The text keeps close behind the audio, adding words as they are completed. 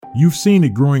You've seen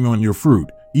it growing on your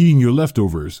fruit, eating your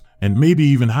leftovers, and maybe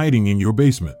even hiding in your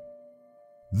basement.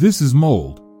 This is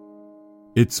mold.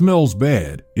 It smells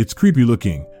bad, it's creepy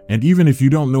looking, and even if you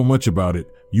don't know much about it,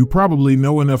 you probably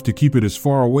know enough to keep it as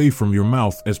far away from your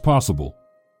mouth as possible.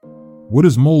 What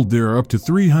is mold? There are up to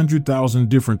 300,000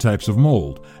 different types of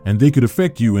mold, and they could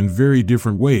affect you in very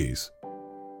different ways.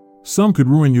 Some could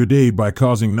ruin your day by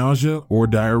causing nausea or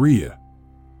diarrhea.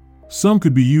 Some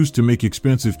could be used to make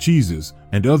expensive cheeses,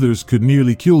 and others could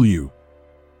nearly kill you.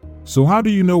 So how do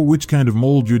you know which kind of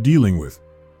mold you're dealing with?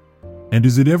 And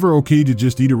is it ever okay to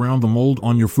just eat around the mold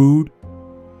on your food?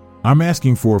 I'm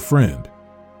asking for a friend.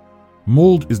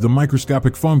 Mold is the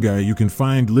microscopic fungi you can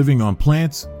find living on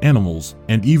plants, animals,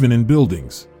 and even in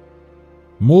buildings.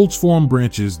 Molds form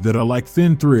branches that are like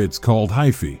thin threads called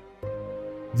hyphae.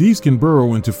 These can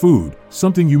burrow into food,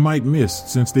 something you might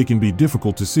miss since they can be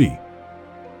difficult to see.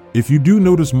 If you do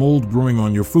notice mold growing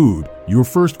on your food, your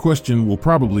first question will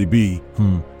probably be,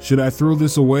 should I throw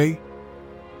this away?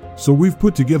 So we've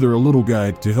put together a little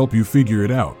guide to help you figure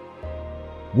it out.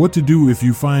 What to do if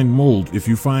you find mold. If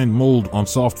you find mold on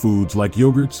soft foods like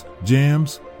yogurts,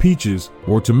 jams, peaches,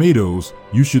 or tomatoes,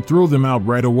 you should throw them out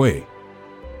right away.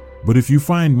 But if you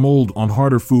find mold on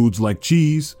harder foods like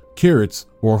cheese, carrots,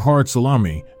 or hard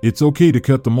salami, it's okay to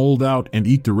cut the mold out and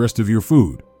eat the rest of your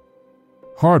food.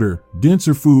 Harder,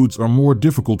 denser foods are more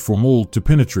difficult for mold to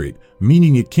penetrate,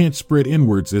 meaning it can't spread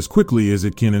inwards as quickly as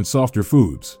it can in softer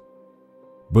foods.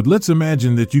 But let's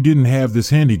imagine that you didn't have this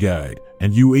handy guide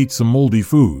and you ate some moldy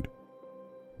food.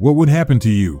 What would happen to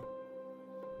you?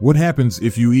 What happens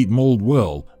if you eat mold?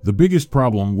 Well, the biggest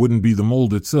problem wouldn't be the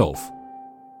mold itself.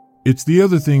 It's the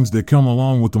other things that come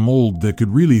along with the mold that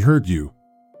could really hurt you.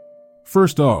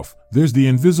 First off, there's the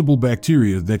invisible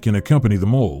bacteria that can accompany the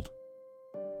mold.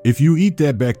 If you eat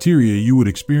that bacteria, you would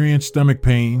experience stomach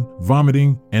pain,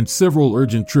 vomiting, and several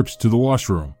urgent trips to the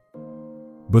washroom.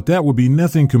 But that would be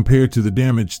nothing compared to the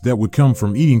damage that would come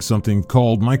from eating something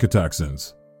called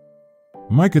mycotoxins.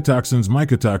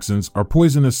 Mycotoxins are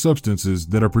poisonous substances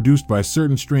that are produced by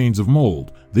certain strains of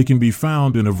mold. They can be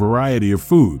found in a variety of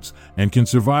foods and can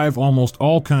survive almost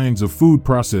all kinds of food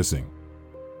processing.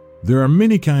 There are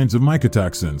many kinds of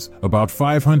mycotoxins, about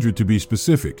 500 to be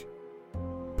specific.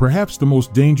 Perhaps the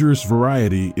most dangerous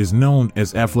variety is known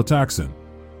as aflatoxin.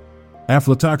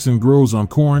 Aflatoxin grows on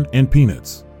corn and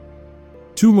peanuts.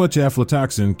 Too much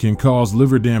aflatoxin can cause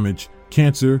liver damage,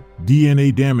 cancer,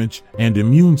 DNA damage, and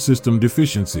immune system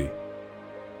deficiency.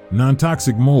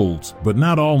 Non-toxic molds, but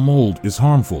not all mold is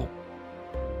harmful.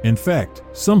 In fact,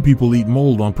 some people eat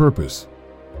mold on purpose.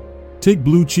 Take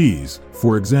blue cheese,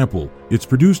 for example. It's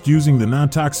produced using the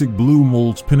non-toxic blue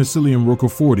molds Penicillium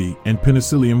roqueforti and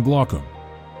Penicillium glaucum.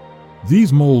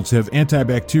 These molds have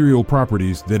antibacterial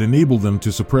properties that enable them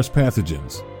to suppress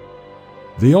pathogens.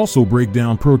 They also break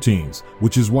down proteins,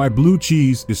 which is why blue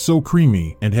cheese is so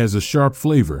creamy and has a sharp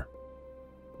flavor.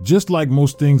 Just like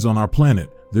most things on our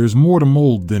planet, there's more to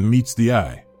mold than meets the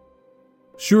eye.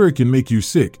 Sure, it can make you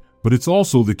sick, but it's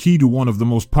also the key to one of the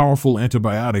most powerful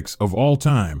antibiotics of all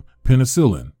time,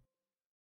 penicillin.